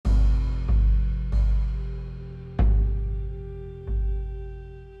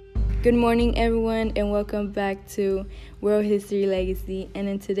Good morning, everyone, and welcome back to World History Legacy. And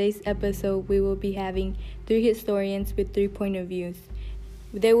in today's episode, we will be having three historians with 3 point of views.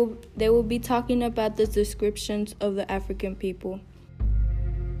 They will be talking about the descriptions of the African people.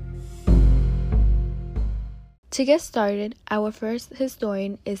 To get started, our first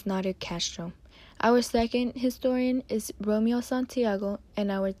historian is Nader Castro. Our second historian is Romeo Santiago,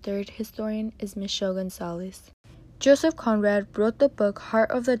 and our third historian is Michelle Gonzalez. Joseph Conrad wrote the book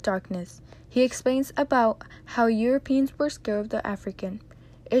Heart of the Darkness. He explains about how Europeans were scared of the African.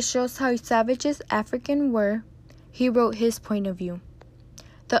 It shows how savages Africans were. He wrote his point of view.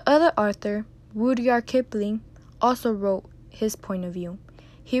 The other author, Rudyard Kipling, also wrote his point of view.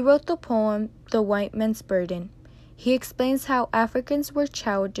 He wrote the poem The White Man's Burden. He explains how Africans were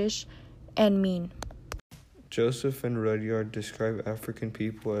childish and mean. Joseph and Rudyard describe African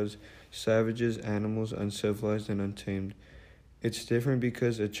people as savages, animals, uncivilized, and untamed. It's different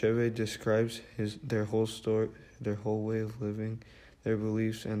because Achebe describes their whole way of living, their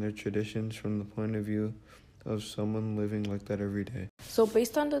beliefs, and their traditions from the point of view of someone living like that every day. So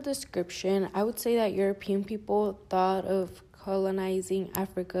based on the description, I would say that European people thought of colonizing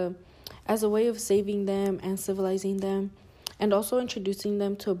Africa as a way of saving them and civilizing them, and also introducing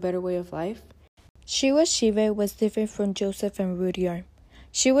them to a better way of life. Shiwa Shive was different from Joseph and Rudyard.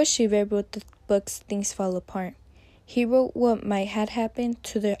 Shiwa Shive wrote the books Things Fall Apart. He wrote what might have happened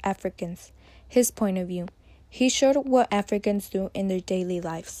to the Africans, his point of view. He showed what Africans do in their daily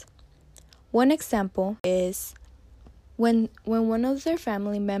lives. One example is when one of their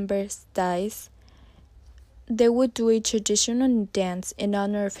family members dies, they would do a traditional dance in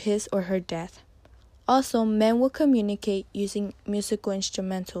honor of his or her death. Also, men would communicate using musical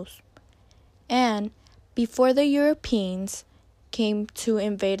instrumentals. And before the Europeans came to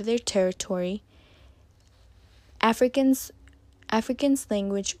invade their territory, Africans'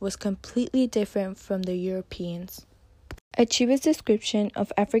 language was completely different from the Europeans. Achebe's description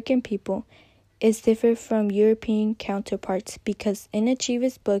of African people is different from European counterparts because in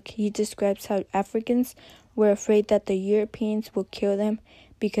Achebe's book he describes how Africans were afraid that the Europeans would kill them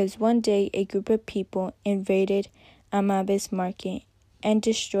because one day a group of people invaded Amabe's market and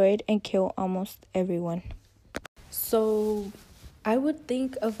destroyed and killed almost everyone. So I would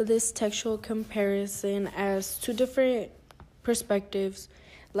think of this textual comparison as two different perspectives.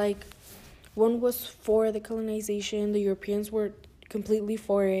 Like, one was for the colonization, the Europeans were completely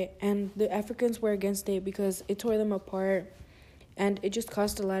for it, and the Africans were against it because it tore them apart and it just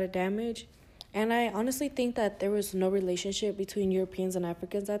caused a lot of damage. And I honestly think that there was no relationship between Europeans and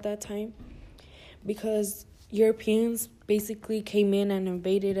Africans at that time because Europeans basically came in and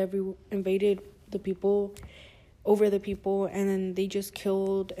invaded the people, and then they just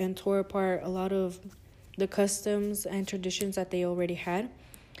killed and tore apart a lot of the customs and traditions that they already had.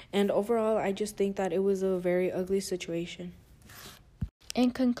 And overall, I just think that it was a very ugly situation.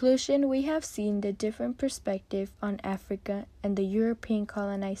 In conclusion, we have seen the different perspective on Africa and the European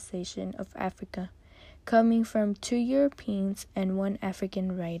colonization of Africa, coming from 2 Europeans and 1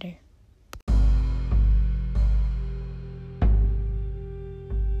 African writer.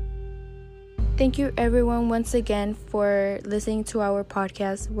 Thank you everyone once again for listening to our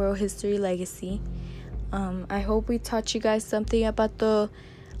podcast, World History Legacy. I hope we taught you guys something about a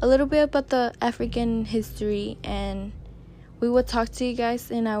little bit about the African history, and we will talk to you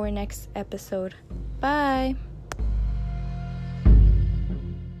guys in our next episode. Bye!